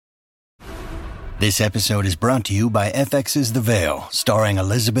This episode is brought to you by FX's The Veil, starring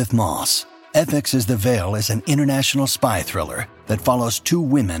Elizabeth Moss. FX's The Veil is an international spy thriller that follows two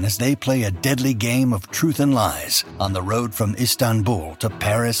women as they play a deadly game of truth and lies on the road from Istanbul to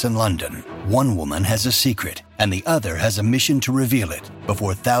Paris and London. One woman has a secret, and the other has a mission to reveal it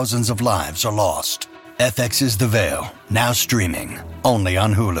before thousands of lives are lost. FX's The Veil, now streaming, only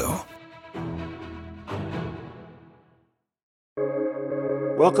on Hulu.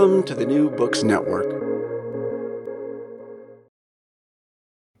 Welcome to the New Books Network.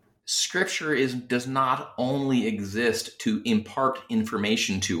 Scripture does not only exist to impart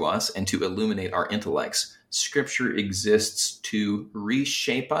information to us and to illuminate our intellects. Scripture exists to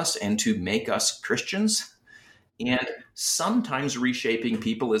reshape us and to make us Christians. And sometimes reshaping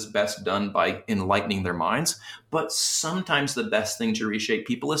people is best done by enlightening their minds, but sometimes the best thing to reshape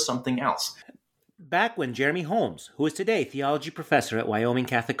people is something else. Back when Jeremy Holmes, who is today theology professor at Wyoming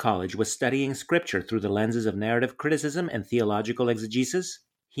Catholic College, was studying Scripture through the lenses of narrative criticism and theological exegesis,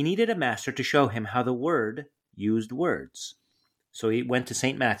 he needed a master to show him how the Word used words. So he went to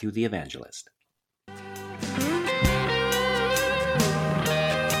St. Matthew the Evangelist.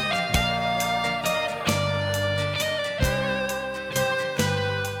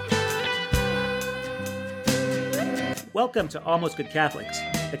 Welcome to Almost Good Catholics,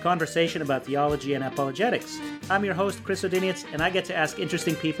 the conversation about theology and apologetics. I'm your host, Chris Odinietz, and I get to ask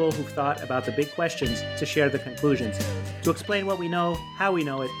interesting people who've thought about the big questions to share the conclusions, to explain what we know, how we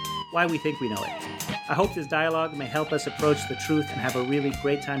know it, why we think we know it. I hope this dialogue may help us approach the truth and have a really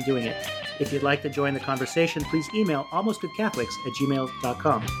great time doing it. If you'd like to join the conversation, please email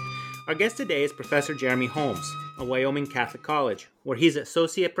almostgoodcatholics@gmail.com. Our guest today is Professor Jeremy Holmes of Wyoming Catholic College, where he's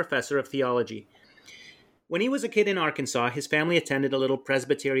Associate Professor of Theology. When he was a kid in Arkansas, his family attended a little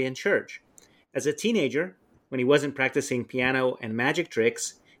Presbyterian church. As a teenager, when he wasn't practicing piano and magic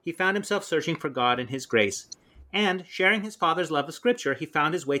tricks, he found himself searching for God and His grace. And, sharing his father's love of Scripture, he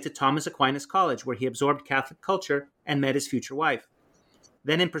found his way to Thomas Aquinas College, where he absorbed Catholic culture and met his future wife.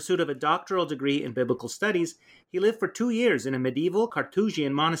 Then, in pursuit of a doctoral degree in biblical studies, he lived for 2 years in a medieval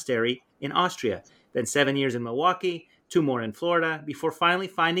Carthusian monastery in Austria, then 7 years in Milwaukee, 2 more in Florida, before finally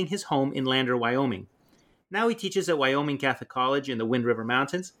finding his home in Lander, Wyoming. Now he teaches at Wyoming Catholic College in the Wind River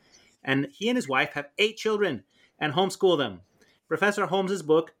Mountains, and he and his wife have 8 children and homeschool them. Professor Holmes's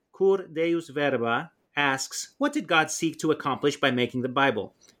book, Cur Deus Verba, asks, what did God seek to accomplish by making the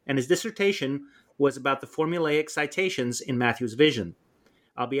Bible? And his dissertation was about the formulaic citations in Matthew's vision.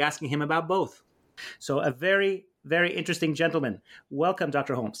 I'll be asking him about both. So a very, very interesting gentleman. Welcome,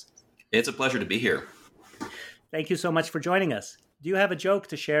 Dr. Holmes. It's a pleasure to be here. Thank you so much for joining us. Do you have a joke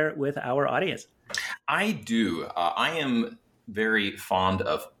to share with our audience? I do. I am very fond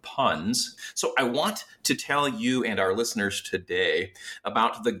of puns. So I want to tell you and our listeners today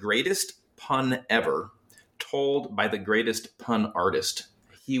about the greatest pun ever told by the greatest pun artist.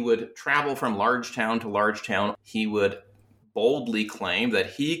 He would travel from large town to large town. He would boldly claim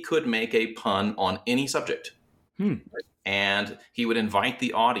that he could make a pun on any subject. And he would invite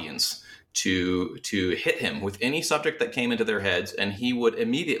the audience to hit him with any subject that came into their heads, and he would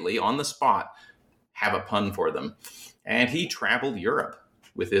immediately, on the spot, have a pun for them. And he traveled Europe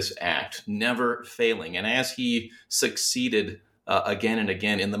with this act, never failing. And as he succeeded again and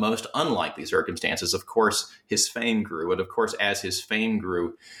again in the most unlikely circumstances, of course, his fame grew. And of course, as his fame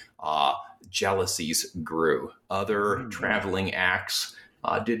grew, jealousies grew. Other traveling acts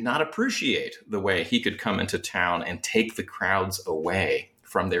did not appreciate the way he could come into town and take the crowds away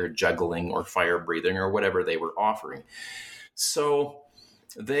from their juggling or fire breathing or whatever they were offering. So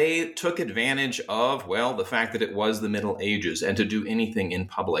they took advantage of, the fact that it was the Middle Ages, and to do anything in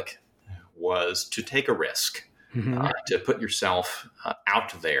public was to take a risk, to put yourself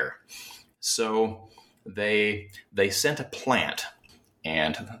out there. So they sent a plant,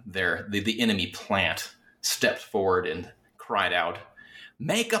 and the enemy plant stepped forward and cried out,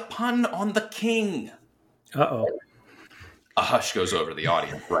 "Make a pun on the king." Uh-oh. A hush goes over the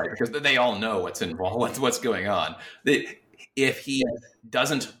audience, right? Because they all know what's involved, what's going on. If he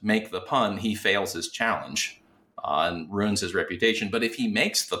doesn't make the pun, he fails his challenge and ruins his reputation. But if he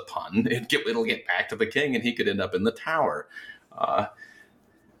makes the pun, it'll get back to the king, and he could end up in the tower.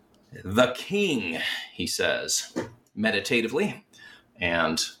 The king, he says, meditatively,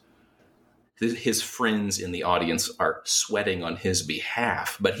 and his friends in the audience are sweating on his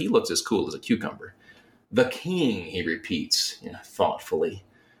behalf, but he looks as cool as a cucumber. The king, he repeats, thoughtfully.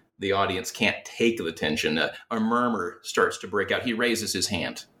 The audience can't take the tension. A murmur starts to break out. He raises his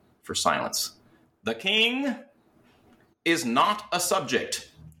hand for silence. The king is not a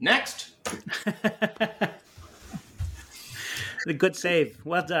subject. Next. The good save.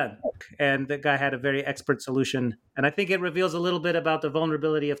 Well done. And the guy had a very expert solution. And I think it reveals a little bit about the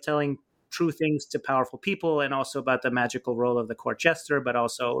vulnerability of telling true things to powerful people, and also about the magical role of the court jester, but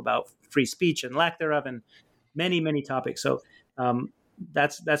also about free speech and lack thereof, and many, many topics. So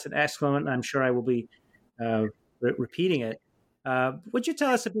that's an excellent. I'm sure I will be repeating it. Would you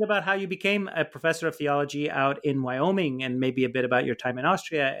tell us a bit about how you became a professor of theology out in Wyoming, and maybe a bit about your time in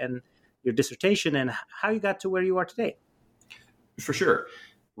Austria and your dissertation, and how you got to where you are today? For sure.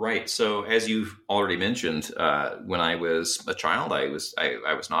 Right. So as you've already mentioned, when I was a child, I was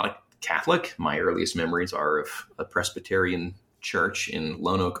not a Catholic. My earliest memories are of a Presbyterian church in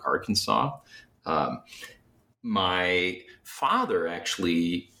Lone Oak, Arkansas. My father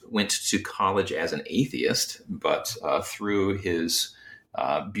actually went to college as an atheist, but through his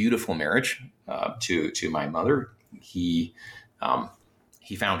beautiful marriage to my mother, he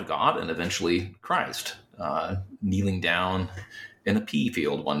found God and eventually Christ, kneeling down in a pea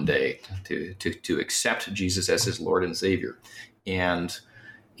field one day to accept Jesus as his Lord and Savior. And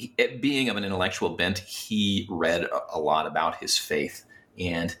being of an intellectual bent, he read a lot about his faith,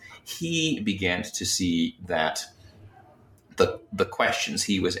 and he began to see that the questions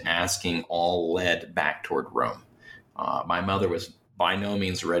he was asking all led back toward Rome. My mother was by no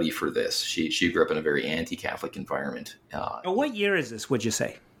means ready for this. She grew up in a very anti-Catholic environment. What year is this, would you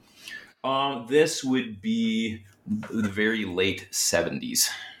say? This would be the very late 70s.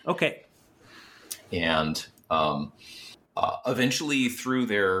 Okay. And eventually, through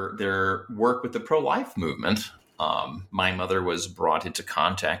their work with the pro-life movement, my mother was brought into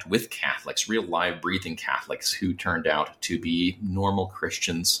contact with Catholics, real live breathing Catholics, who turned out to be normal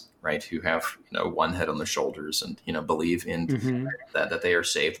Christians, right? Who have one head on their shoulders and believe in that they are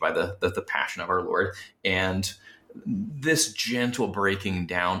saved by the passion of our Lord. And this gentle breaking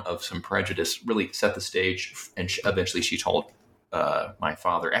down of some prejudice really set the stage. And eventually, she told my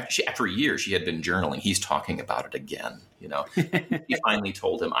father, after a year, she had been journaling. He's talking about it again. He finally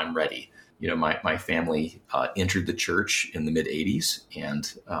told him, "I'm ready." My family entered the church in the mid 80s,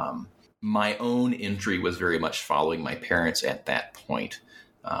 and my own entry was very much following my parents at that point.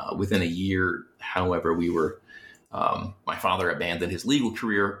 Within a year, however, my father abandoned his legal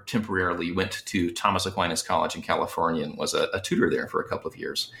career temporarily, went to Thomas Aquinas College in California, and was a tutor there for a couple of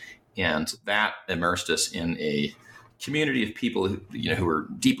years. And that immersed us in a community of people who were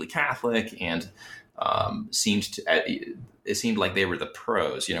deeply Catholic, and it seemed like they were the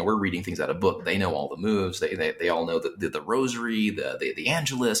pros. We're reading things out of book. They know all the moves. They all know the rosary, the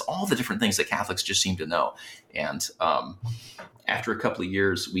Angelus, all the different things that Catholics just seem to know. And after a couple of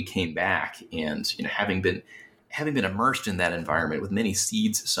years, we came back, and having been immersed in that environment with many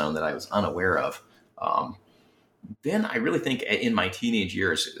seeds sown that I was unaware of, then I really think in my teenage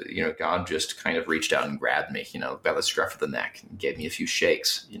years, God just kind of reached out and grabbed me, by the scruff of the neck, and gave me a few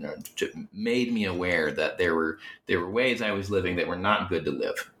shakes, made me aware that there were ways I was living that were not good to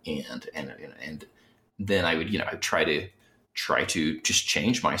live, and then I would I'd try to just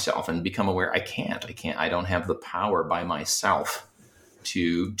change myself and become aware I don't have the power by myself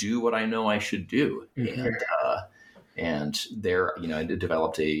to do what I know I should do, and there I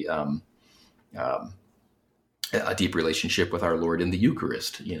developed a deep relationship with our Lord in the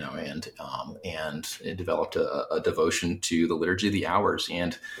Eucharist, and it developed a devotion to the Liturgy of the Hours,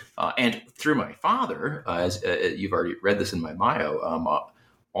 and through my father, as you've already read this in my bio,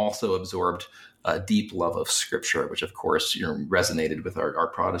 also absorbed a deep love of Scripture, which of course resonated with our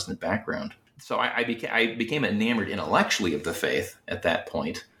Protestant background. So I became enamored intellectually of the faith at that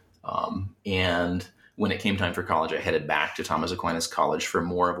point, and when it came time for college, I headed back to Thomas Aquinas College for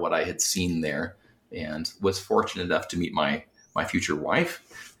more of what I had seen there, and was fortunate enough to meet my future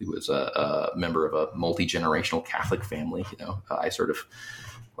wife, who was a member of a multi-generational Catholic family. I sort of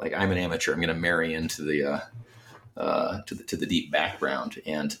I'm an amateur. I'm going to marry into the to the deep background,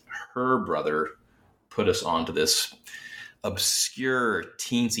 and her brother put us onto this obscure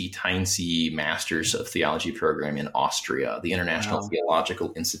teensy-tiny Masters of Theology program in Austria, the International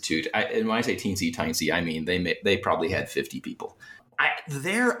Theological Institute. And when I say teensy-tiny, I mean they probably had 50 people.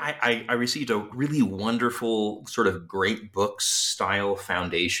 I received a really wonderful sort of great book style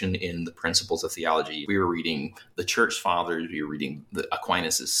foundation in the principles of theology. We were reading the Church Fathers, we were reading the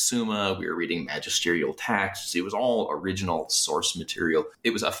Aquinas' Summa, we were reading magisterial texts. It was all original source material.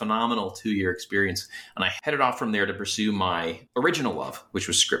 It was a phenomenal 2-year experience, and I headed off from there to pursue my original love, which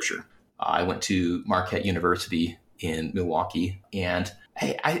was Scripture. I went to Marquette University in Milwaukee, and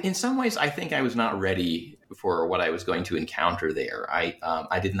in some ways, I think I was not ready for what I was going to encounter there.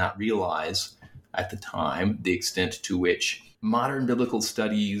 I did not realize at the time the extent to which modern biblical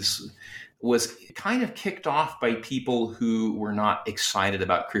studies was kind of kicked off by people who were not excited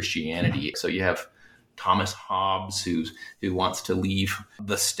about Christianity. So you have Thomas Hobbes, who wants to leave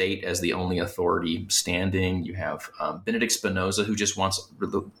the state as the only authority standing. You have Benedict Spinoza, who just wants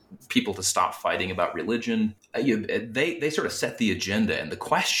people to stop fighting about religion. They sort of set the agenda and the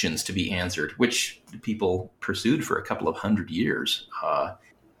questions to be answered, which people pursued for a couple of hundred years.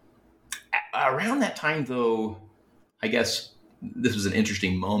 Around that time, though, I guess this was an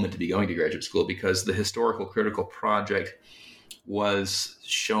interesting moment to be going to graduate school, because the historical critical project was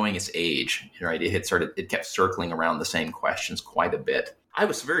showing its age, right? It kept circling around the same questions quite a bit. I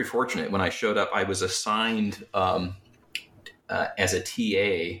was very fortunate when I showed up. I was assigned as a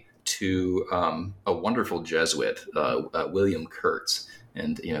TA to a wonderful Jesuit, William Kurtz,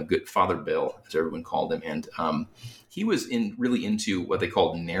 and good Father Bill, as everyone called him. And he was really into what they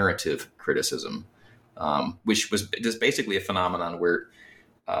called narrative criticism, which was just basically a phenomenon where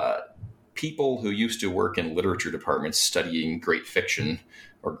people who used to work in literature departments studying great fiction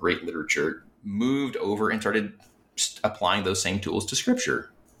or great literature moved over and started applying those same tools to scripture.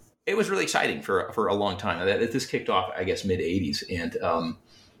 It was really exciting for a long time. This kicked off, I guess, mid-'80s. And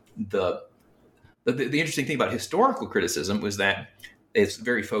the interesting thing about historical criticism was that it's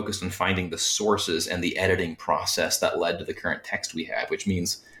very focused on finding the sources and the editing process that led to the current text we have, which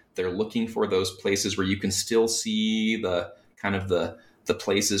means they're looking for those places where you can still see the kind of the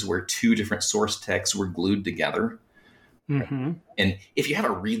places where two different source texts were glued together. Mm-hmm. And if you have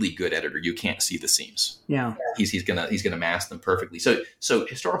a really good editor, you can't see the seams. Yeah, he's gonna mask them perfectly. So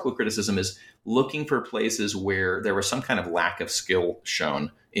historical criticism is looking for places where there was some kind of lack of skill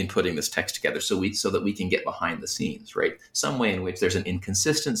shown in putting this text together, so that we can get behind the scenes, right? Some way in which there's an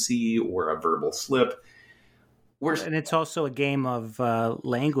inconsistency or a verbal slip. And it's also a game of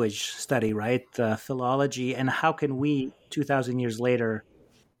language study, right? Philology. And how can we, 2,000 years later,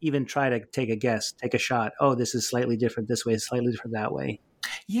 even try to take a guess, take a shot? Oh, this is slightly different this way, slightly different that way.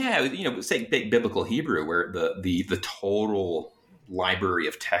 Yeah, say biblical Hebrew, where the total library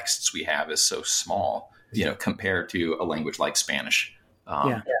of texts we have is so small, compared to a language like Spanish.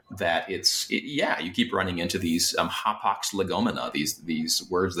 That you keep running into these hapax legomena, these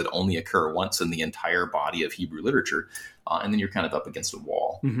words that only occur once in the entire body of Hebrew literature, and then you're kind of up against a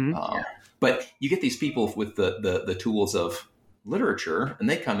wall. Mm-hmm. But you get these people with the tools of literature, and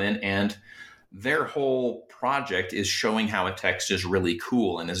they come in, and their whole project is showing how a text is really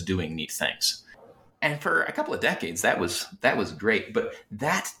cool and is doing neat things. And for a couple of decades, that was great, but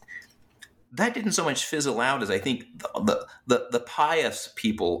that didn't so much fizzle out as I think the pious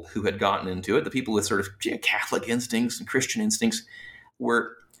people who had gotten into it, the people with sort of Catholic instincts and Christian instincts,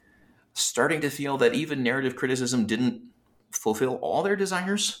 were starting to feel that even narrative criticism didn't fulfill all their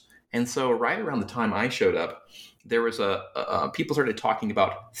desires. And so right around the time I showed up, there was people started talking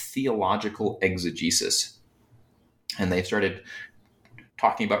about theological exegesis. And they started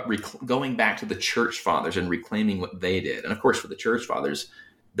talking about going back to the church fathers and reclaiming what they did. And of course, for the church fathers,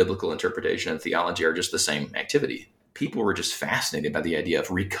 biblical interpretation and theology are just the same activity. People were just fascinated by the idea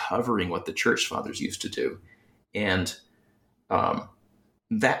of recovering what the church fathers used to do. And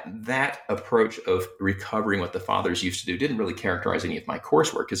that approach of recovering what the fathers used to do didn't really characterize any of my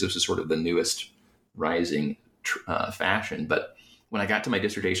coursework, because this was sort of the newest rising fashion. But when I got to my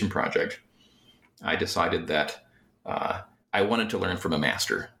dissertation project, I decided that I wanted to learn from a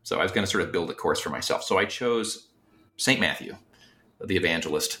master. So I was going to sort of build a course for myself. So I chose St. Matthew, the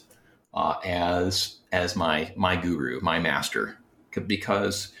evangelist, as my guru, my master,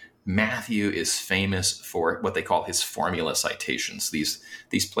 because Matthew is famous for what they call his formula citations,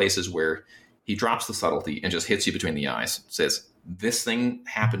 these places where he drops the subtlety and just hits you between the eyes, says, this thing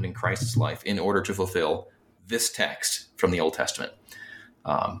happened in Christ's life in order to fulfill this text from the Old Testament.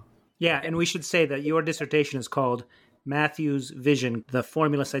 And we should say that your dissertation is called Matthew's Vision, the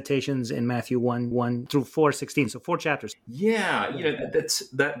formula citations in Matthew 1 through 4:16, so 4 chapters. Yeah,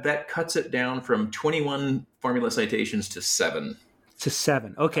 that cuts it down from 21 formula citations to 7. To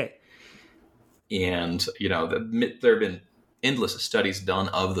 7, okay. And there have been endless studies done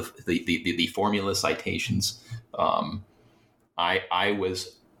of the formula citations. I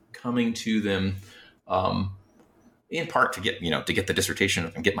was coming to them in part to get the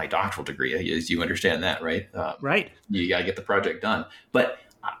dissertation and get my doctoral degree, as you understand that, right? Right. You got to get the project done. But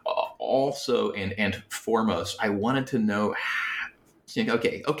also and foremost, I wanted to know,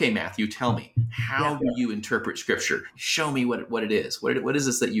 okay, Matthew, tell me, how do you interpret Scripture? Show me what it is. What is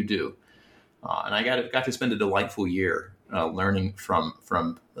this that you do? And I got to spend a delightful year learning from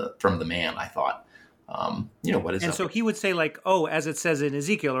the man, I thought. What is and up? so he would say like, oh, as it says in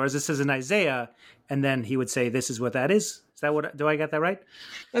Ezekiel or as it says in Isaiah, and then he would say, this is what that is. Is that what? Do I get that right?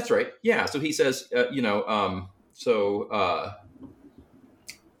 That's right. Yeah. So he says,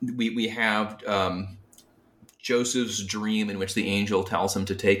 we have Joseph's dream in which the angel tells him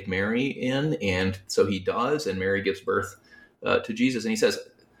to take Mary in, and so he does, and Mary gives birth to Jesus, and he says,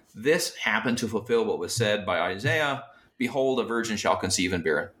 this happened to fulfill what was said by Isaiah. Behold, a virgin shall conceive and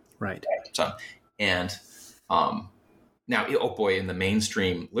bear a son. And now, oh boy, in the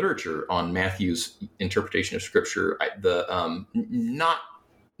mainstream literature on Matthew's interpretation of Scripture,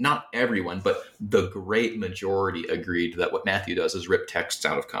 not everyone, but the great majority agreed that what Matthew does is rip texts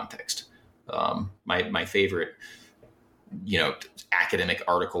out of context. My favorite, academic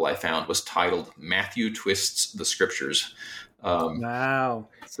article I found was titled "Matthew Twists the Scriptures." Wow.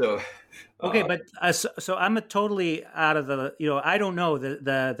 So. Okay, but so I'm totally out of the, I don't know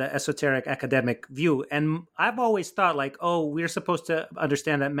the esoteric academic view. And I've always thought like, oh, we're supposed to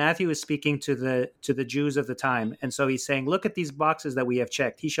understand that Matthew is speaking to the Jews of the time. And so he's saying, look at these boxes that we have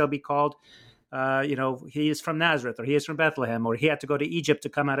checked. He shall be called, he is from Nazareth, or he is from Bethlehem, or he had to go to Egypt to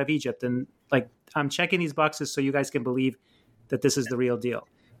come out of Egypt. And like, I'm checking these boxes so you guys can believe that this is the real deal.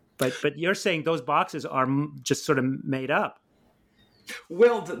 But you're saying those boxes are just sort of made up.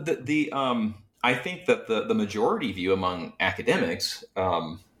 Well, I think that the majority view among academics,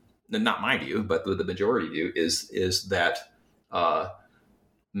 not my view, but the majority view is that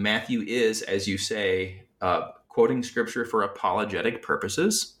Matthew is, as you say, quoting Scripture for apologetic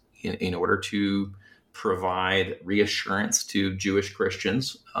purposes in order to provide reassurance to Jewish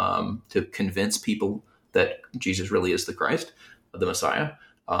Christians, to convince people that Jesus really is the Christ, the Messiah.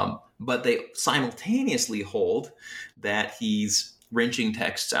 But they simultaneously hold that he's wrenching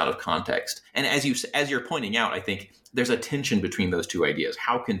texts out of context. And as you're pointing out, I think there's a tension between those two ideas.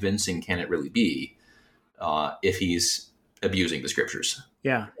 How convincing can it really be if he's abusing the Scriptures?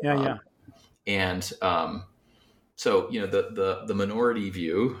 Yeah. And so the minority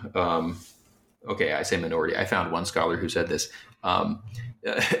view. Okay, I say minority. I found one scholar who said this.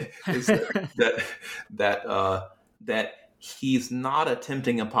 Is that he's not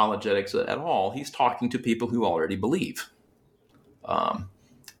attempting apologetics at all. He's talking to people who already believe.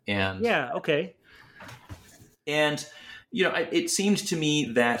 Okay. And, it seems to me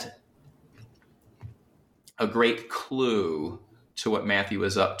that a great clue to what Matthew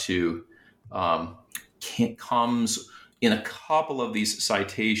is up to comes in a couple of these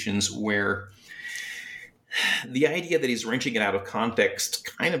citations where the idea that he's wrenching it out of context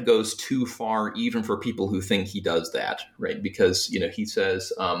kind of goes too far, even for people who think he does that, right? Because, he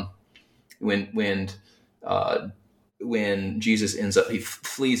says when Jesus ends up, he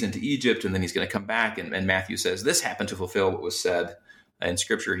flees into Egypt, and then he's going to come back, and Matthew says, this happened to fulfill what was said in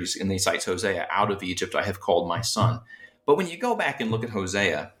Scripture. And he cites Hosea, out of Egypt I have called my son. But when you go back and look at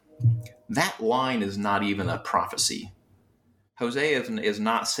Hosea, that line is not even a prophecy. Hosea is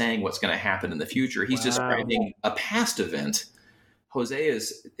not saying what's going to happen in the future. He's describing a past event. Hosea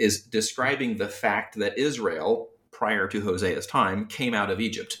is describing the fact that Israel, prior to Hosea's time, came out of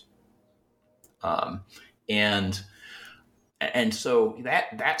Egypt. And so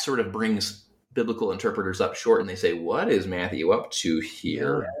that sort of brings biblical interpreters up short, and they say, what is Matthew up to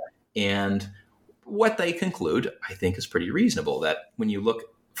here? Yeah. And what they conclude, I think, is pretty reasonable, that when you look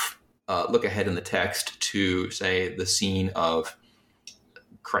ahead in the text to, say, the scene of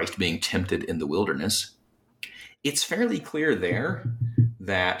Christ being tempted in the wilderness, it's fairly clear there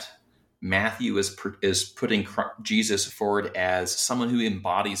that Matthew is putting Jesus forward as someone who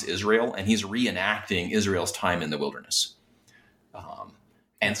embodies Israel, and he's reenacting Israel's time in the wilderness.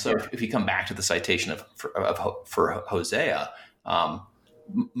 And so if you come back to the citation for Hosea,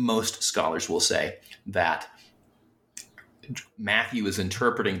 most scholars will say that Matthew is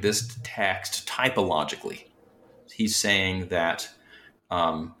interpreting this text typologically. He's saying that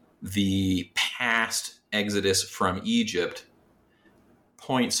the past exodus from Egypt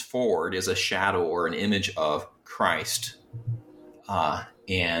points forward as a shadow or an image of Christ.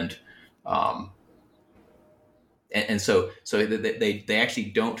 And so they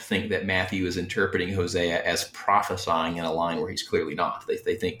actually don't think that Matthew is interpreting Hosea as prophesying in a line where he's clearly not.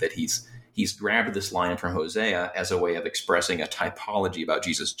 They think that he's grabbed this line from Hosea as a way of expressing a typology about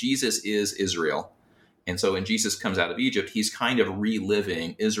Jesus. Jesus is Israel. And so when Jesus comes out of Egypt, he's kind of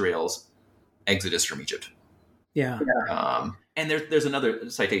reliving Israel's exodus from Egypt. Yeah. And there's another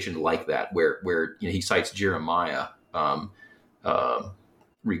citation like that where he cites Jeremiah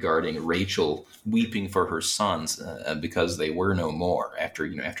regarding Rachel weeping for her sons because they were no more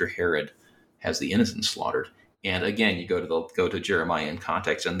after Herod has the innocents slaughtered. And again, you go to Jeremiah in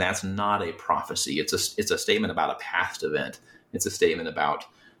context, and that's not a prophecy. It's a statement about a past event. It's a statement about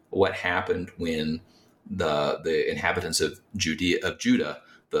what happened when the inhabitants of Judah,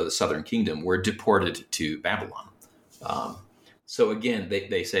 the southern kingdom, were deported to Babylon. So again,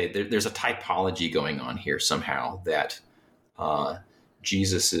 they say there's a typology going on here somehow, that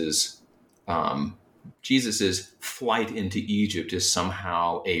Jesus's flight into Egypt is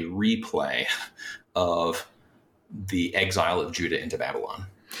somehow a replay of the exile of Judah into Babylon.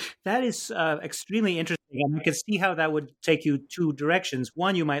 That is extremely interesting. And I can see how that would take you two directions.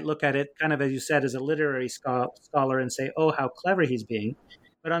 One, you might look at it kind of, as you said, as a literary scholar and say, oh, how clever he's being.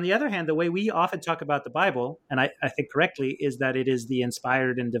 But on the other hand, the way we often talk about the Bible, and I think correctly, is that it is the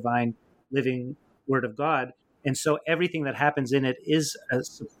inspired and divine living Word of God. And so everything that happens in it is a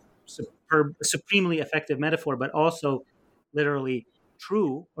supremely effective metaphor, but also literally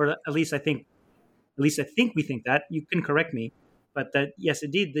true, or at least I think we think that. You can correct me, but that, yes,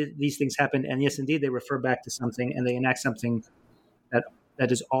 indeed, these things happen, and yes, indeed, they refer back to something, and they enact something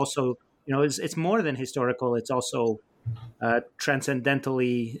that is also, it's more than historical. It's also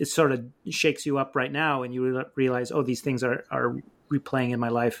transcendentally. It sort of shakes you up right now, and you realize, oh, these things are replaying in my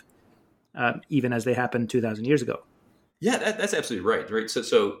life, even as they happened 2,000 years ago. Yeah, that's absolutely right. Right.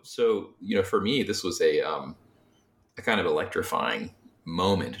 So for me, this was a kind of electrifying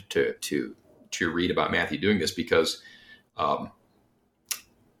moment to read about Matthew doing this, because the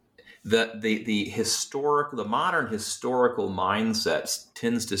modern historical mindset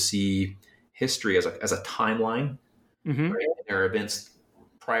tends to see history as a timeline. Mm-hmm. Right? There are events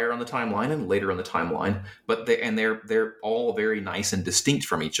prior on the timeline and later on the timeline, but they're all very nice and distinct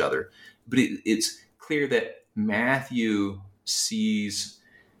from each other. But it's clear that Matthew sees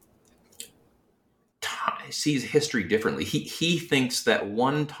history differently. He thinks that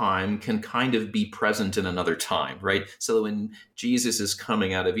one time can kind of be present in another time, right? So when Jesus is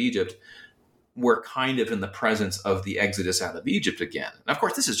coming out of Egypt, we're kind of in the presence of the exodus out of Egypt again. And of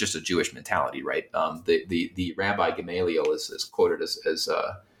course, this is just a Jewish mentality, right? The Rabbi Gamaliel is quoted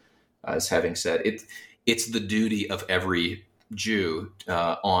as having said, it's the duty of every Jew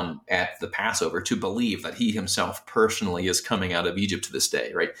at the Passover to believe that he himself personally is coming out of Egypt to this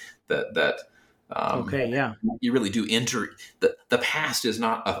day, right? You really do enter the past is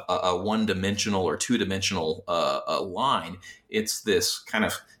not a one-dimensional or two-dimensional line. It's this kind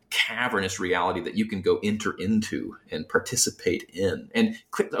of cavernous reality that you can go enter into and participate in. And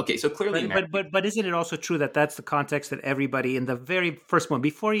so clearly, but isn't it also true that that's the context that everybody in the very first one,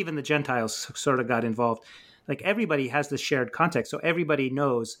 before even the Gentiles sort of got involved, like everybody has this shared context, so everybody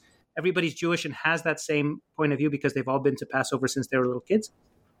knows, everybody's Jewish and has that same point of view because they've all been to Passover since they were little kids.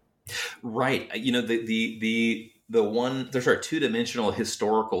 Right. The there's our two-dimensional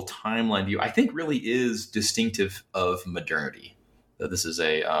historical timeline view, I think, really is distinctive of modernity. This is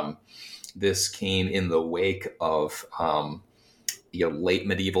this came in the wake of late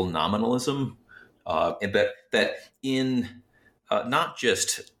medieval nominalism, and that in not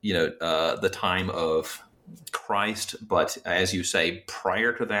just the time of Christ, but as you say,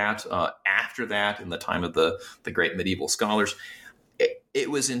 prior to that, after that, in the time of the great medieval scholars, it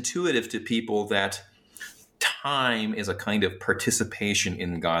was intuitive to people that time is a kind of participation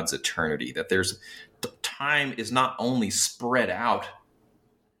in God's eternity, that time is not only spread out,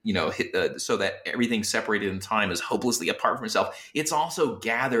 so that everything separated in time is hopelessly apart from itself. It's also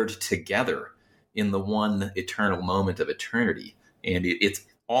gathered together in the one eternal moment of eternity. And it's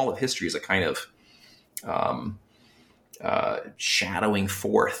all of history is a kind of shadowing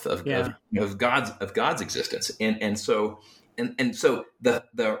forth of God's existence. And so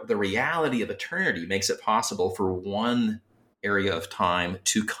the reality of eternity makes it possible for one area of time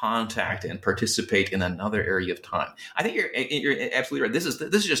to contact and participate in another area of time. I think you're absolutely right.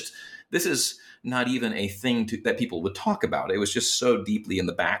 This is not even a thing that people would talk about. It was just so deeply in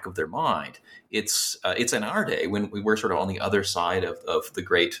the back of their mind. It's in our day, when we're sort of on the other side of the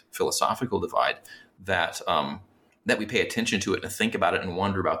great philosophical divide, that we pay attention to it and think about it and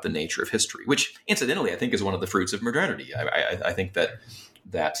wonder about the nature of history, which incidentally I think is one of the fruits of modernity. I think that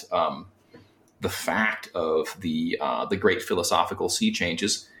the fact of the great philosophical sea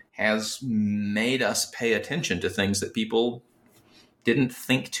changes has made us pay attention to things that people didn't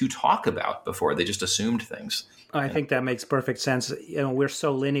think to talk about before. They just assumed things. I think that makes perfect sense. We're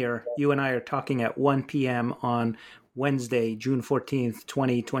so linear. You and I are talking at 1 p.m. on Wednesday, June 14th,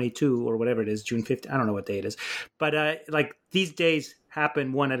 2022, or whatever it is, June 15th. I don't know what day it is. But these days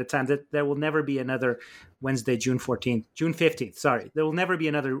happen one at a time. There will never be another Wednesday, June 15th. Sorry. There will never be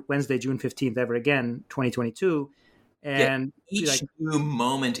another Wednesday, June 15th ever again, 2022. And each new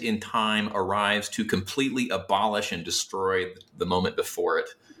moment in time arrives to completely abolish and destroy the moment before it.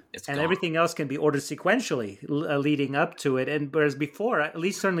 It's and gone. everything else can be ordered sequentially leading up to it. And whereas before, at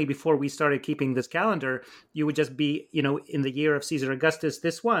least certainly before we started keeping this calendar, you would just be, in the year of Caesar Augustus,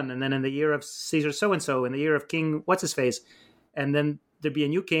 this one, and then in the year of Caesar so-and-so, in the year of King what's-his-face, and then there'd be a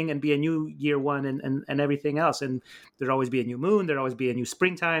new king and be a new year one and everything else. And there'd always be a new moon, there'd always be a new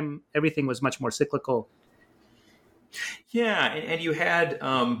springtime. Everything was much more cyclical. Yeah, and you had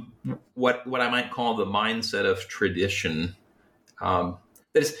what I might call the mindset of tradition.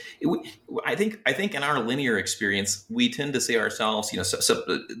 That is, I think in our linear experience, we tend to see ourselves, so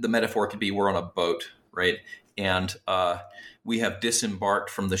the metaphor could be we're on a boat, right? And we have disembarked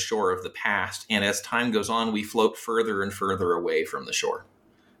from the shore of the past. And as time goes on, we float further and further away from the shore.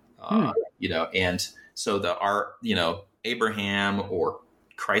 And so Abraham or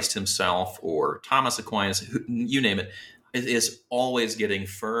Christ himself or Thomas Aquinas, you name it, is always getting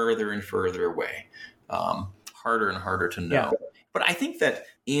further and further away, harder and harder to know. Yeah. But I think that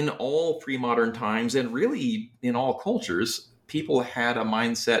in all pre-modern times and really in all cultures, people had a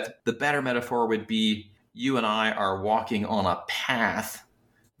mindset. The better metaphor would be you and I are walking on a path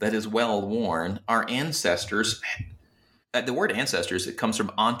that is well worn. Our ancestors, the word ancestors, it comes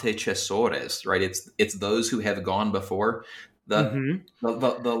from antecessores, right? It's those who have gone before.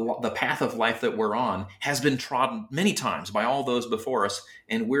 The path of life that we're on has been trodden many times by all those before us,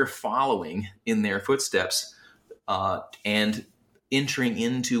 and we're following in their footsteps and entering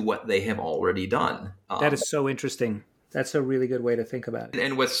into what they have already done. That is so interesting. That's a really good way to think about it.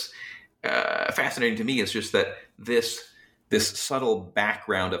 And what's fascinating to me is just that this subtle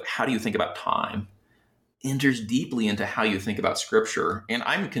background of how do you think about time enters deeply into how you think about Scripture. And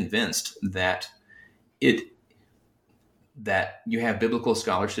I'm convinced that you have biblical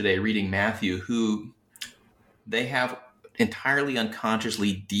scholars today reading Matthew who they have entirely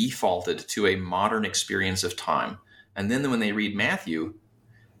unconsciously defaulted to a modern experience of time. And then when they read Matthew,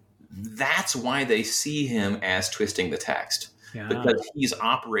 that's why they see him as twisting the text. Yeah. Because he's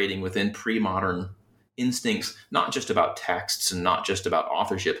operating within pre-modern instincts, not just about texts and not just about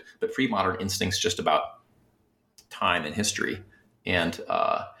authorship, but pre-modern instincts just about time and history. And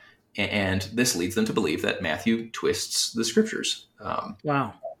this leads them to believe that Matthew twists the Scriptures.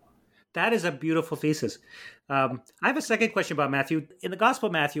 Wow. That is a beautiful thesis. I have a second question about Matthew. In the Gospel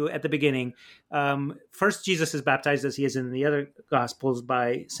of Matthew, at the beginning, first Jesus is baptized as he is in the other Gospels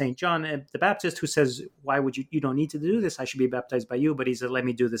by St. John the Baptist, who says, why would you don't need to do this. I should be baptized by you. But he said, let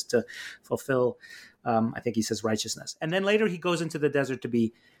me do this to fulfill, I think he says, righteousness. And then later he goes into the desert to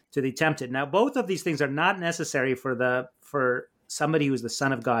be tempted. Now, both of these things are not necessary for somebody who's the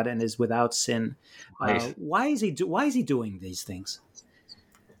Son of God and is without sin. Right. Why is he doing these things?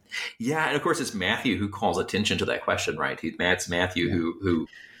 Yeah, and of course it's Matthew who calls attention to that question, right? It's Matthew who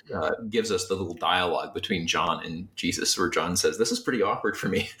gives us the little dialogue between John and Jesus, where John says, "This is pretty awkward for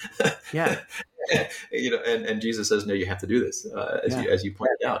me." Yeah, and Jesus says, "No, you have to do this," as you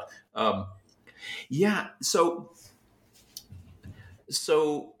pointed out. So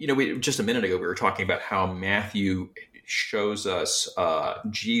we just a minute ago we were talking about how Matthew shows us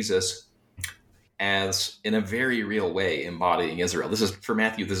Jesus as in a very real way embodying Israel. For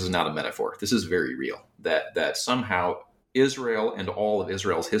Matthew, this is not a metaphor. This is very real, that somehow Israel and all of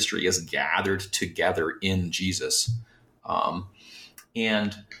Israel's history is gathered together in Jesus.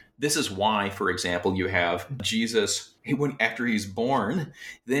 And this is why, for example, you have Jesus, after he's born,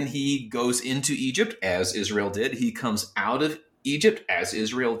 then he goes into Egypt as Israel did. He comes out of Egypt as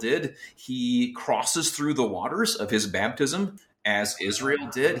Israel did. He crosses through the waters of his baptism as Israel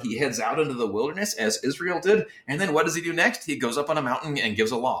did. He heads out into the wilderness as Israel did. And then what does he do next? He goes up on a mountain and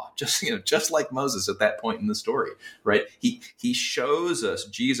gives a law, just like Moses at that point in the story, right? He shows us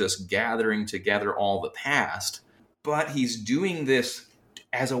Jesus gathering together all the past, but he's doing this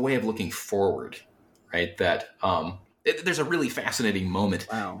as a way of looking forward, right? That there's a really fascinating moment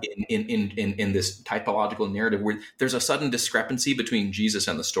in this typological narrative where there's a sudden discrepancy between Jesus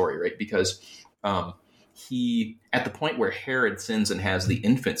and the story, right? Because he, at the point where Herod sins and has the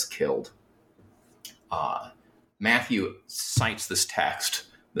infants killed, Matthew cites this text,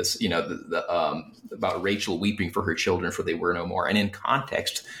 about Rachel weeping for her children, for they were no more. And in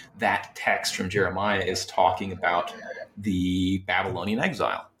context, that text from Jeremiah is talking about the Babylonian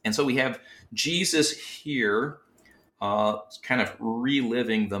exile. And so we have Jesus here kind of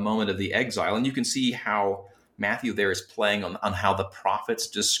reliving the moment of the exile. And you can see how Matthew there is playing on how the prophets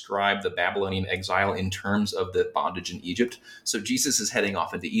describe the Babylonian exile in terms of the bondage in Egypt. So Jesus is heading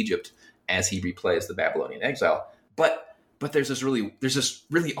off into Egypt as he replays the Babylonian exile. But there's this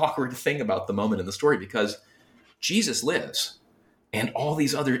really awkward thing about the moment in the story, because Jesus lives, and all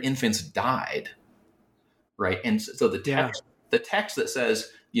these other infants died, right? And so the text that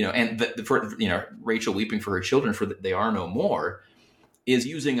says, Rachel weeping for her children, for that they are no more, is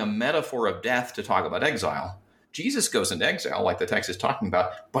using a metaphor of death to talk about exile. Jesus goes into exile, like the text is talking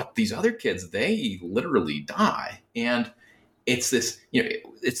about, but these other kids, they literally die. And it's this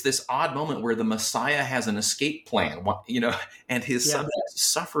odd moment where the Messiah has an escape plan, and his subjects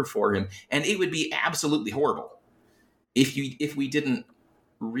suffer for him. And it would be absolutely horrible if we didn't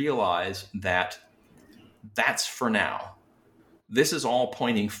realize that that's for now. This is all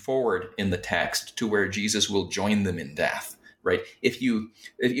pointing forward in the text to where Jesus will join them in death, right? If you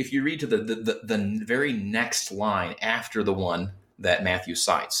read to the very next line after the one that Matthew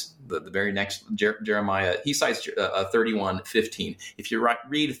cites, the very next Jeremiah, he cites 31:15. If you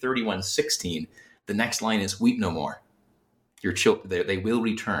read 31:16, the next line is, "Weep no more. Your children, they will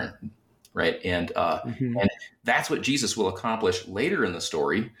return." Right, and that's what Jesus will accomplish later in the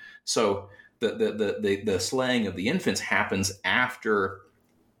story. So the slaying of the infants happens after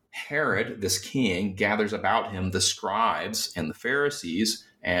Herod, this king, gathers about him the scribes and the Pharisees,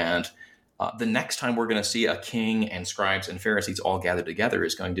 and the next time we're going to see a king and scribes and Pharisees all gathered together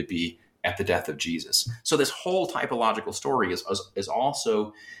is going to be at the death of Jesus. So this whole typological story is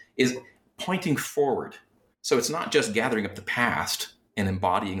also pointing forward. So it's not just gathering up the past and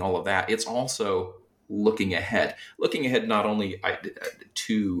embodying all of that. It's also looking ahead not only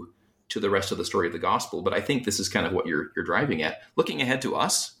to the rest of the story of the gospel, but I think this is kind of what you're driving at, looking ahead to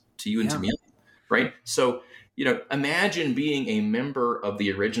us, to you and to me, right? So, imagine being a member of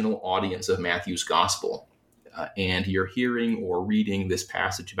the original audience of Matthew's gospel, and you're hearing or reading this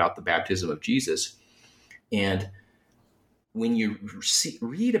passage about the baptism of Jesus. And when you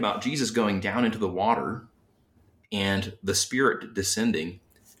read about Jesus going down into the water and the Spirit descending,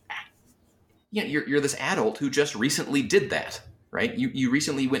 you're this adult who just recently did that, right? You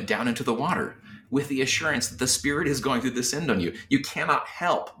recently went down into the water with the assurance that the Spirit is going to descend on you. You cannot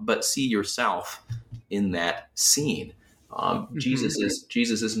help but see yourself in that scene. Jesus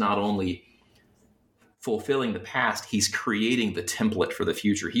is not only fulfilling the past, he's creating the template for the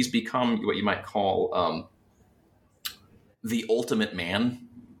future. He's become what you might call the ultimate man,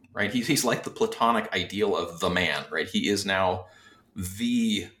 right? He's like the Platonic ideal of the man, right? He is now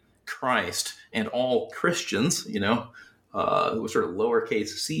the Christ, and all Christians, who are sort of lowercase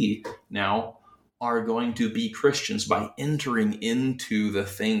c now, are going to be Christians by entering into the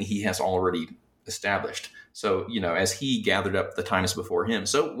thing he has already established. So, as he gathered up the times before him.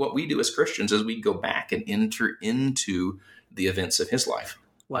 So what we do as Christians is we go back and enter into the events of his life.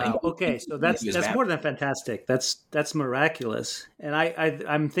 Wow. Okay. So that's more than fantastic. That's miraculous. And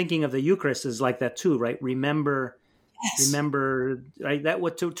I'm thinking of the Eucharist as like that too, right? Remember, right? That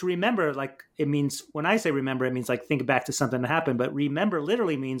what to remember, like it means, when I say remember, it means like think back to something that happened, but remember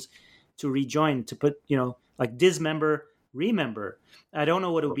literally means to rejoin, to put, like dismember, remember. I don't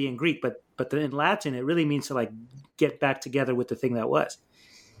know what it would be in Greek, but in Latin, it really means to like get back together with the thing that was.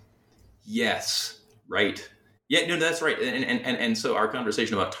 Yes. Right. Yeah, no, that's right. And so our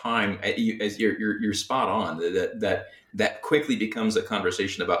conversation about time, as you're spot on, that quickly becomes a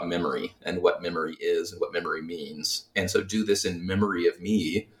conversation about memory and what memory is and what memory means. And so do this in memory of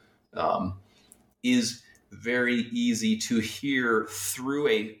me is very easy to hear through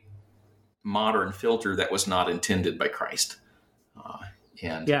a modern filter that was not intended by Christ.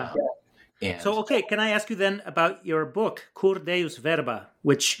 So, okay, can I ask you then about your book, Cur Deus Verba,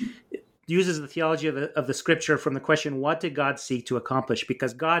 which uses the theology of the scripture from the question, what did God seek to accomplish?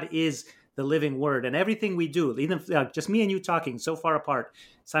 Because God is the living word, and everything we do, even just me and you talking so far apart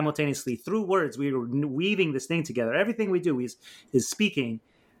simultaneously through words, we are weaving this thing together. Everything we do is speaking.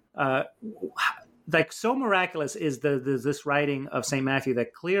 Like so miraculous is this writing of St. Matthew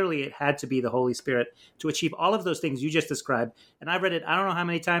that clearly it had to be the Holy Spirit to achieve all of those things you just described. And I read it, I don't know how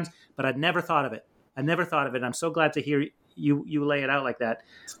many times, but I'd never thought of it. And I'm so glad to hear you lay it out like that.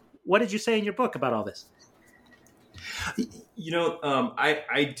 What did you say in your book about all this?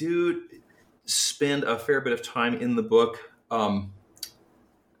 I do spend a fair bit of time in the book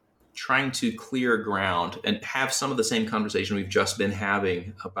trying to clear ground and have some of the same conversation we've just been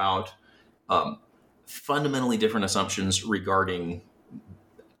having about fundamentally different assumptions regarding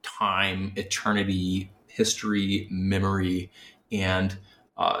time, eternity, history, memory, and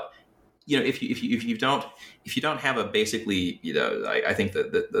if you don't have a basically, I think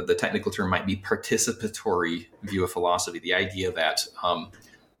the technical term might be participatory view of philosophy, the idea that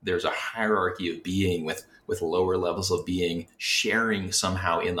there's a hierarchy of being with lower levels of being sharing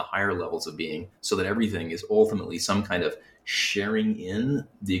somehow in the higher levels of being, so that everything is ultimately some kind of sharing in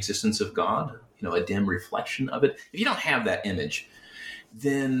the existence of God. a dim reflection of it. If you don't have that image,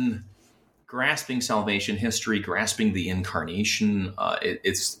 then grasping salvation history, grasping the incarnation,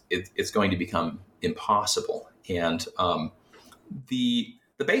 it's going to become impossible. And the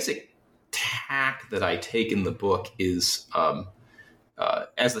basic tack that I take in the book is,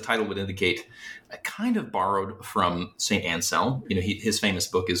 as the title would indicate, kind of borrowed from Saint Anselm. His famous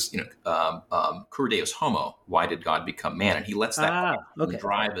book is Cur Deus Homo, Why Did God Become Man? And he lets that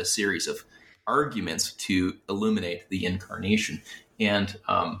drive a series of arguments to illuminate the incarnation. And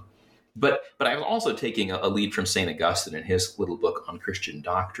but I was also taking a lead from Saint Augustine in his little book on Christian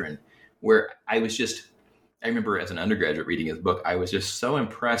doctrine, where I remember as an undergraduate reading his book, I was just so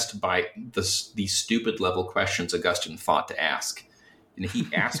impressed by these stupid level questions Augustine thought to ask. And he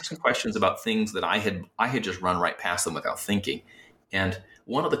asks questions about things that I had just run right past them without thinking. And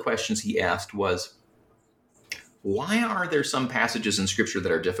one of the questions he asked was, why are there some passages in Scripture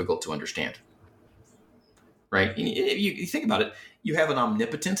that are difficult to understand? Right? You think about it. You have an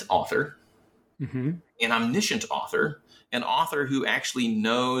omnipotent author, an omniscient author, an author who actually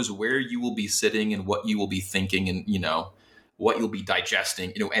knows where you will be sitting and what you will be thinking and, what you'll be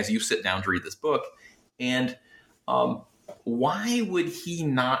digesting, as you sit down to read this book. And why would he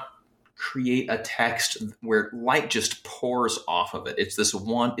not create a text where light just pours off of it? It's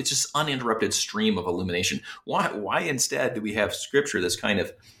just uninterrupted stream of illumination. Why instead do we have Scripture, this kind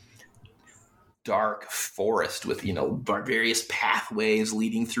of dark forest with various pathways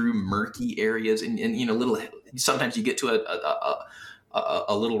leading through murky areas and little, sometimes you get to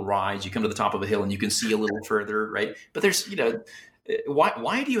a little rise, you come to the top of a hill and you can see a little further, right? But there's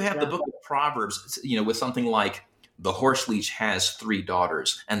why do you have the book of Proverbs with something like, the horse leech has 3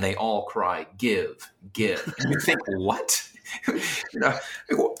 daughters and they all cry, give, give? And you think, what?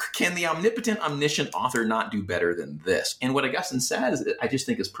 Can the omnipotent, omniscient author not do better than this? And what Augustine says, I just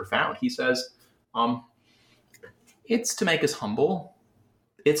think is profound. He says, it's to make us humble.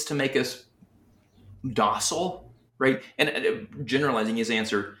 It's to make us docile, right? And generalizing his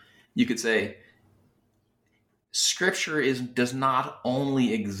answer, you could say, Scripture does not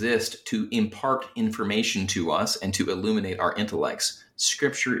only exist to impart information to us and to illuminate our intellects.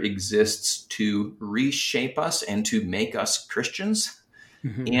 Scripture exists to reshape us and to make us Christians.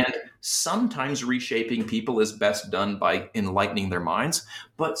 Mm-hmm. And sometimes reshaping people is best done by enlightening their minds,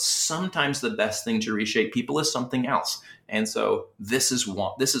 but sometimes the best thing to reshape people is something else. And so this is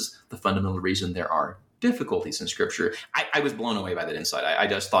the fundamental reason there are difficulties in Scripture. I was blown away by that insight. I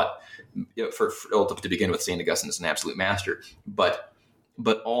just thought, to begin with, St. Augustine is an absolute master, but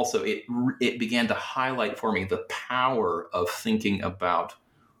also it began to highlight for me the power of thinking about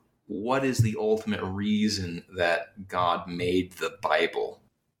what is the ultimate reason that God made the Bible.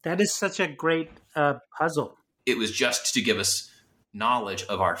 That is such a great puzzle. It was just to give us knowledge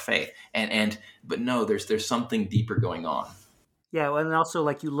of our faith, but no, there's something deeper going on. Yeah, and also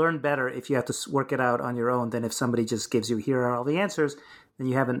you learn better if you have to work it out on your own than if somebody just gives you, here are all the answers, then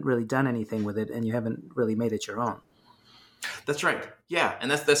you haven't really done anything with it and you haven't really made it your own. That's right. Yeah,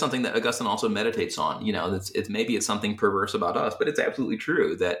 and that's something that Augustine also meditates on. Maybe it's something perverse about us, but it's absolutely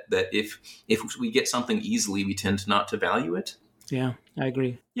true that if we get something easily, we tend not to value it. Yeah, I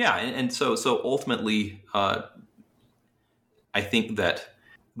agree. Yeah, and so ultimately, I think that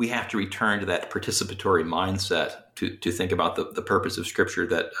we have to return to that participatory mindset to think about the purpose of Scripture.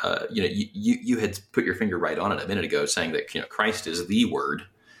 That you had put your finger right on it a minute ago, saying that Christ is the Word,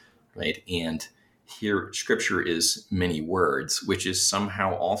 right? And here, Scripture is many words, which is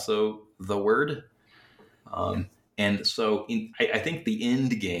somehow also the Word. And so I think the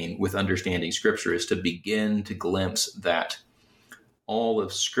end game with understanding Scripture is to begin to glimpse that all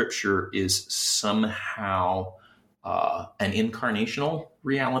of Scripture is somehow an incarnational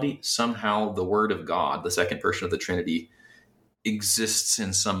reality. Somehow the Word of God, the second person of the Trinity, exists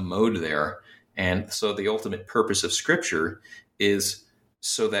in some mode there. And so the ultimate purpose of Scripture is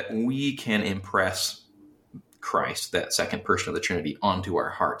so that we can impress Christ, that second person of the Trinity, onto our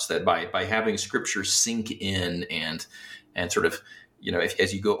hearts. That by having Scripture sink in and sort of,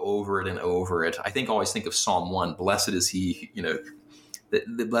 as you go over it and over it, I always think of Psalm 1, blessed is he,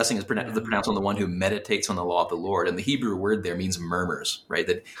 the blessing is pronounced on the one who meditates on the law of the Lord. And the Hebrew word there means murmurs, right?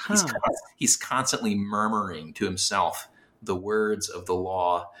 That he's constantly murmuring to himself the words of the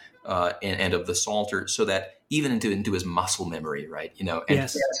law and of the Psalter, so that even into his muscle memory, right?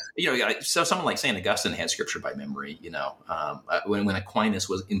 Yes. So someone like St. Augustine had Scripture by memory. When Aquinas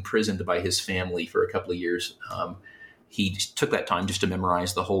was imprisoned by his family for a couple of years, he took that time just to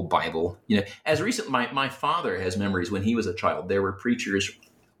memorize the whole Bible. As recent, my father has memories when he was a child. There were preachers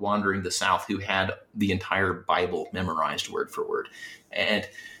wandering the South who had the entire Bible memorized word for word. And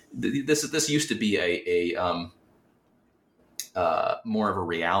this used to be a more of a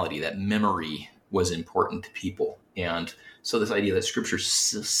reality that memory was important to people. And so this idea that Scripture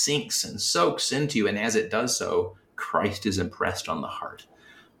sinks and soaks into you, and as it does so, Christ is impressed on the heart,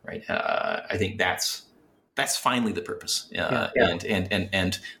 right? I think that's finally the purpose.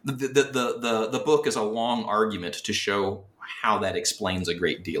 And the book is a long argument to show how that explains a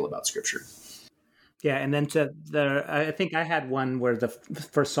great deal about Scripture. Yeah, and then I think I had one where the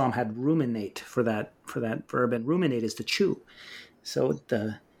first psalm had ruminate for that verb, and ruminate is to chew. So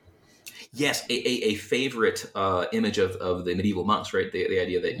yes, a favorite image of the medieval monks, right? The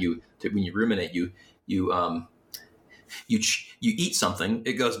idea that when you ruminate, you eat something,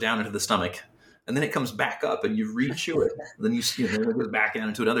 it goes down into the stomach, and then it comes back up, and you re-chew it. And then then it goes back down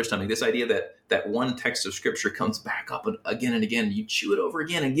into another stomach. This idea that one text of Scripture comes back up again and again, you chew it over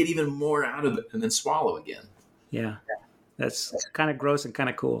again and get even more out of it, and then swallow again. Yeah, that's kind of gross and kind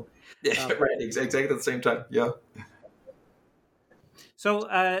of cool. Yeah, right. Exactly at the same time. Yeah. So,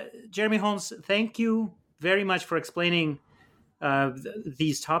 Jeremy Holmes, thank you very much for explaining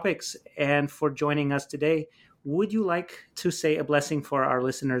these topics and for joining us today. Would you like to say a blessing for our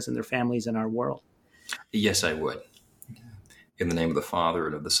listeners and their families and our world? Yes, I would. In the name of the Father,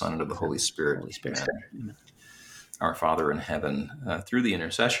 and of the Son, and of the Holy Spirit. Amen. Our Father in heaven, through the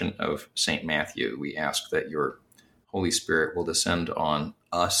intercession of St. Matthew, we ask that your Holy Spirit will descend on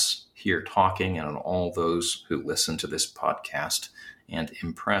us here talking and on all those who listen to this podcast and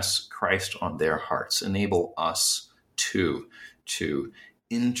impress Christ on their hearts. Enable us to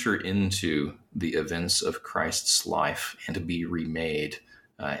enter into the events of Christ's life and to be remade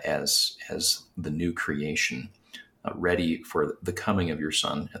as the new creation, ready for the coming of your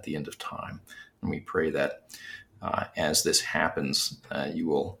Son at the end of time. And we pray that as this happens, you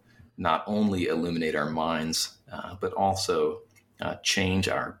will not only illuminate our minds, but also change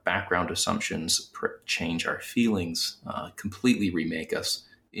our background assumptions, change our feelings, completely remake us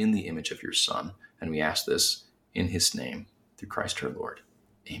in the image of your Son. And we ask this in his name, through Christ our Lord.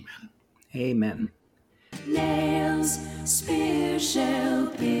 Amen. Amen. Nails, spear shall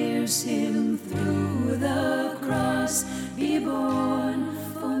pierce him through the cross, be born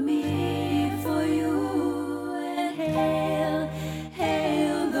for me, for you, and hail,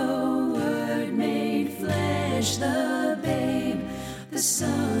 hail the Word made flesh, the babe, the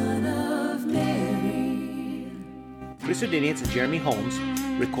Son of Mary. Chris Odinius and Jeremy Holmes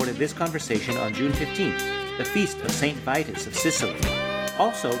recorded this conversation on June 15th, the feast of St. Vitus of Sicily.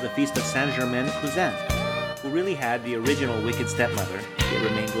 Also, the feast of Saint Germain Cousin, who really had the original wicked stepmother, yet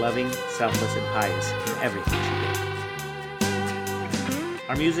remained loving, selfless, and pious in everything she did.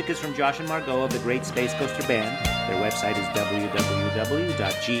 Our music is from Josh and Margot of the Great Space Coaster Band. Their website is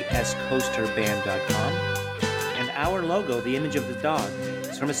www.gscoasterband.com. And our logo, the image of the dog,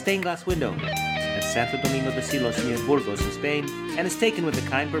 is from a stained glass window at Santo Domingo de Silos near Burgos in Spain, and is taken with the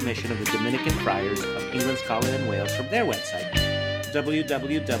kind permission of the Dominican Friars of England, Scotland, and Wales from their website,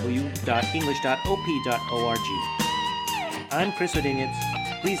 www.english.op.org. I'm Chris Odinius.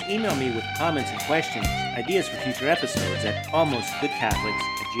 Please email me with comments and questions, ideas for future episodes at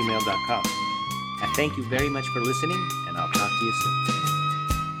almostgoodcatholics@gmail.com. I thank you very much for listening, and I'll talk to you soon.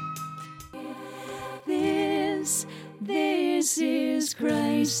 This is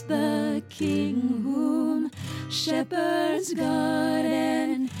Christ the King, whom shepherds guard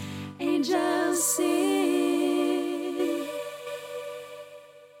and angels sing.